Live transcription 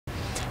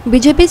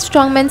BJP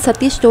strongman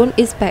Satish Dhond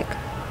is back,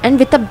 and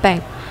with a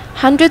bang.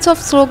 Hundreds of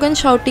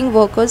slogan-shouting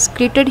workers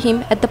greeted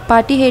him at the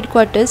party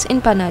headquarters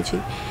in Panaji.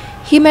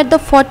 He met the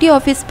 40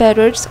 office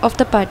bearers of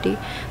the party,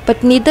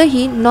 but neither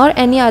he nor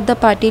any other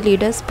party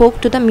leader spoke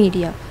to the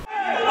media.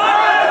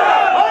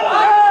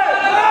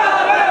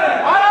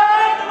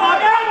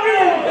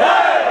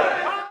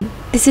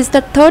 This is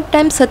the third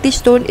time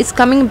Satish Dhond is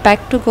coming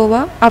back to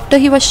Goa after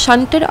he was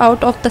shunted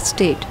out of the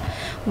state.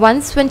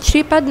 Once when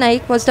Shripad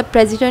Naik was the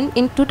president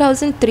in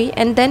 2003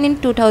 and then in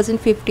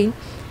 2015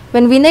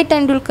 when Vinay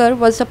Tendulkar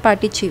was the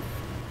party chief.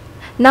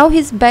 Now he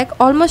is back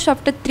almost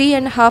after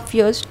 3.5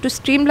 years to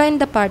streamline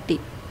the party.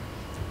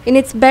 In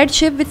its bad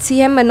shape with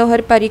CM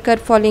Manohar Parrikar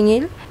falling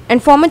ill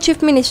and former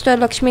Chief Minister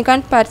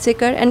Lakshmikant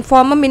Parsekar and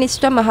former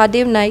Minister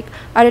Mahadev Naik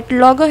are at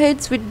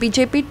loggerheads with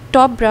BJP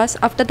top brass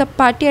after the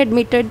party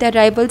admitted their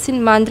rivals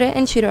in Mandre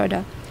and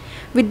Shiroda.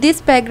 With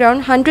this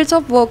background, hundreds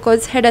of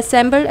workers had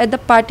assembled at the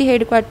party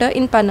headquarters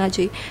in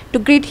Panaji to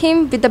greet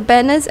him with the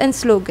banners and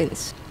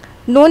slogans.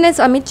 Known as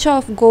Amit Shah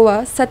of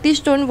Goa,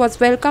 Satish Dhond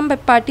was welcomed by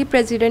party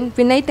president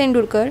Vinay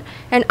Tendulkar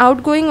and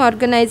outgoing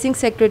organizing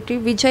secretary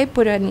Vijay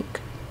Puranik.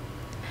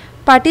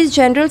 Party's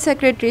General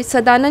Secretary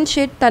Sadanand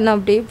Sheth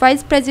Tanavde,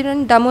 Vice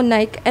President Damo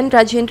Naik and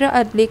Rajendra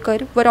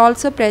Adlekar were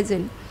also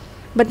present.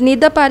 But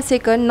neither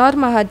Parsekar nor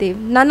Mahadev,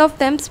 none of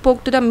them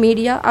spoke to the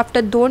media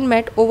after Dhond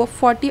met over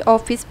 40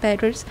 office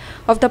bearers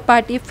of the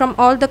party from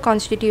all the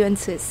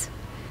constituencies.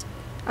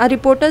 Our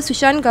reporter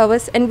Sushant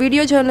Goas and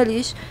video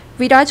journalist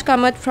Viraj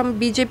Kamath from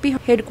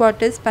BJP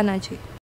headquarters Panaji.